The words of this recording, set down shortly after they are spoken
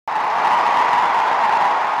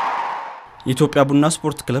የኢትዮጵያ ቡና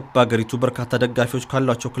ስፖርት ክለብ በአገሪቱ በርካታ ደጋፊዎች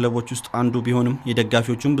ካሏቸው ክለቦች ውስጥ አንዱ ቢሆንም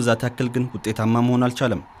የደጋፊዎቹን ብዛት ያክል ግን ውጤታማ መሆን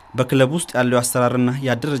አልቻለም። በክለቡ ውስጥ ያለው አሰራርና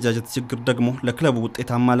የአደረጃጀት ችግር ደግሞ ለክለቡ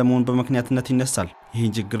ውጤታማ ለመሆን በመክንያትነት ይነሳል።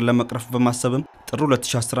 ይህን ችግር ለመቅረፍ በማሰብም ጥር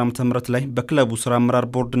 2010 ዓ.ም ላይ በክለቡ ስራ አመራር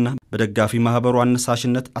ቦርድና በደጋፊ ማህበሩ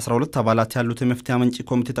አነሳሽነት 12 አባላት ያሉት የመፍትሔ አመንጪ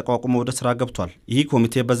ኮሚቴ ተቋቁሞ ወደ ስራ ገብቷል። ይህ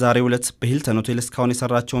ኮሚቴ በዛሬው ዕለት በሂልተን ሆቴል እስካሁን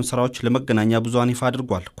የሰራቸውን ስራዎች ለመገናኛ ብዙሃን ይፋ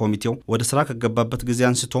አድርጓል። ኮሚቴው ወደ ስራ ከገባበት ጊዜ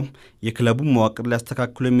አንስቶም የክለቡ መዋቅር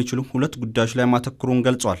ሊያስተካክሉ የሚችሉ ሁለት ጉዳዮች ላይ ማተኩሩን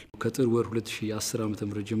ገልጿል። ከጥር ወር 2010 ዓ.ም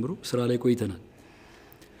ጀምሮ ስራ ላይ ቆይተናል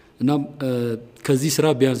እና ከዚህ ስራ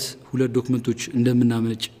ቢያንስ ሁለት ዶክመንቶች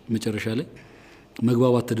እንደምናመነጭ መጨረሻ ላይ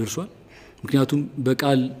መግባባት ተደርሷል። ምክንያቱም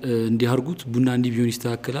በቃል እንዲያርጉት ቡና እንዲ ቢሆን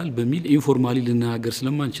ይስተካከላል በሚል ኢንፎርማሊ ልናገር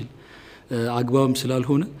ስለማንችል አግባብም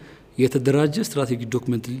ስላልሆነ የተደራጀ ስትራቴጂክ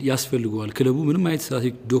ዶክመንት ያስፈልገዋል። ክለቡ ምንም አይነት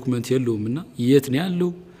ስትራቴጂክ ዶክመንት የለውምና የት ነው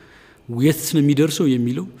ያለው የትስ ነው የሚደርሰው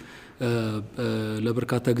የሚለው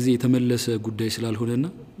ለበርካታ ጊዜ የተመለሰ ጉዳይ ስላልሆነና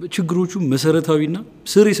ችግሮቹ መሰረታዊና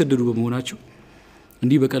ስር የሰደዱ በመሆናቸው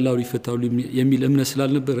እንዲ በቀላሉ ይፈታሉ የሚል እምነት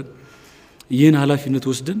ስላልነበረ ይህን ኃላፊነት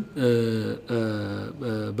ወስደን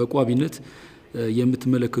በቋሚነት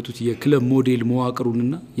የምትመለከቱት የክለብ ሞዴል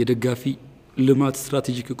መዋቅሩንና የደጋፊ ልማት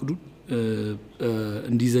ስትራቴጂክ እቅዱን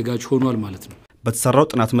እንዲዘጋጅ ሆኗል ማለት ነው። በተሰራው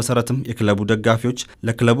ጥናት መሰረትም የክለቡ ደጋፊዎች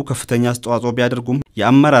ለክለቡ ከፍተኛ አስተዋጽኦ ቢያደርጉም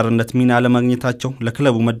የአመራርነት ሚና ለማግኘታቸው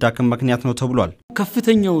ለክለቡ መዳከም ምክንያት ነው ተብሏል።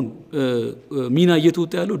 ከፍተኛውን ሚና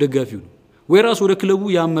እየተወጣ ያለው ደጋፊው ነው። ወይራስ ወደ ክለቡ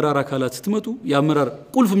የአመራር አካላት ስትመጡ የአመራር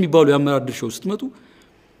ቁልፍ የሚባሉ የአመራር ድርሻው ስትመጡ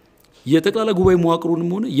የጠቅላላ ጉባኤ መዋቅሩንም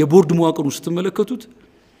ሆነ የቦርድ መዋቅሩን ስትመለከቱት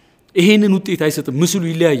ይሄንን ውጤት አይሰጥም፣ ምስሉ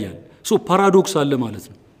ይለያያል። ፓራዶክስ አለ ማለት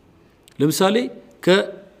ነው። ለምሳሌ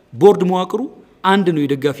ከቦርድ መዋቅሩ አንድ ነው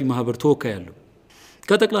የደጋፊ ማህበር ተወካይ ያለው።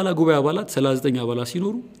 ከጠቅላላ ጉባኤ አባላት 39 አባላት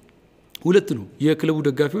ሲኖሩ ሁለት ነው የክለቡ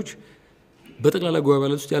ደጋፊዎች በጠቅላላ ጉባኤ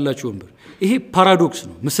አባላት ውስጥ ያላቸው ወንበር። ይሄ ፓራዶክስ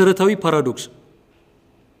ነው፣ መሰረታዊ ፓራዶክስ።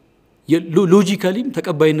 ሎጂካሊም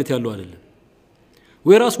ተቀባይነት ያለው አይደለም።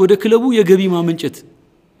 ወይራስ ወደ ክለቡ የገቢ ማመንጨት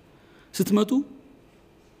ስትመጡ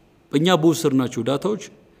በእኛ በወሰድናቸው ዳታዎች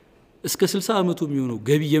እስከ 60% የሚሆነው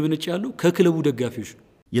ገቢ የመነጨ ያለው ከክለቡ ደጋፊዎች ነው።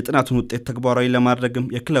 የጥናቱን ውጤት ተግባራዊ ለማድረግም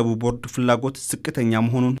የክለቡ ቦርድ ፍላጎት ዝቅተኛ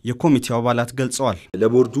መሆኑን የኮሚቴው አባላት ገልጸዋል።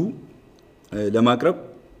 ለቦርዱ ለማቅረብ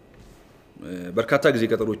በርካታ ጊዜ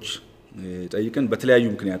ቀጠሮች ጠይቀን በተለያዩ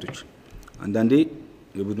ምክንያቶች አንዳንዴ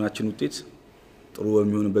የቡድናችን ውጤት ጥሩ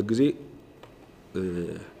በሚሆንበት ጊዜ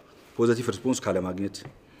ፖዚቲቭ ሪስፖንስ ካለ ማግኘት፣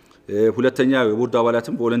 ሁለተኛ የቦርድ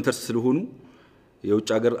አባላትም ቮለንተርስ ስለሆኑ የውጭ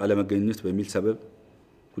ሀገር አለመገኘት በሚል ሰበብ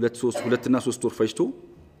ሁለትና 3 ወር ፈጅቶ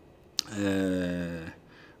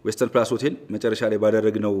ዌስተርን ፕላስ ሆቴል መጨረሻ ላይ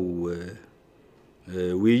ባደረግነው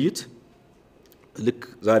ውይይት ልክ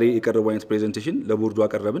ዛሬ የቀረበው አይነት ፕሬዘንቴሽን ለቦርዱ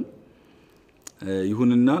አቀረብን።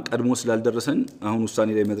 ይሁንና ቀድሞ ስላልደረሰን አሁን ውሳኔ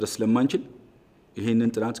ላይ መድረስ ስለማንችል ይሄንን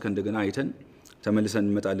ጥናት ከእንደገና አይተን ተመልሰን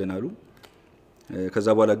እንመጣለን አሉ። ከዛ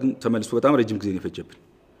በኋላ ግን ተመልሶ በጣም ረጅም ጊዜ ነው የፈጀብን።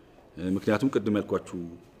 ምክንያቱም ቅድም ያልኳችሁ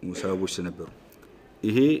ሰበቦች ስለነበሩ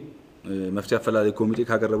ይሄ መፍትሔ አፈላላጊ ኮሚቴ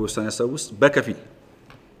ካቀረበው ውሳኔ ሐሳብ ውስጥ በከፊል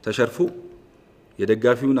ተሸርፎ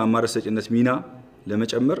የደጋፊውን አማራጭ ሰጪነት ሚና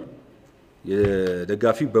ለመጨመር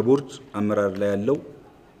የደጋፊው በቦርድ አመራር ላይ ያለው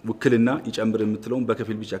ውክልና ይጨምር የምትለውን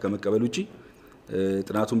በከፊል ብቻ ከመቀበል ውጪ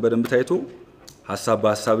ጥናቱን በደንብ ታይቶ ሐሳብ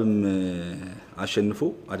በሐሳብም አሸንፎ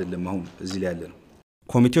አይደለም አሁን እዚህ ላይ ያለ ነው።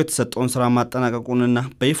 ኮሚቴው የተሰጠውን ስራ ማጠናቀቁንና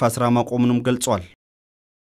በይፋ ስራ ማቆሙንም ገልጿል።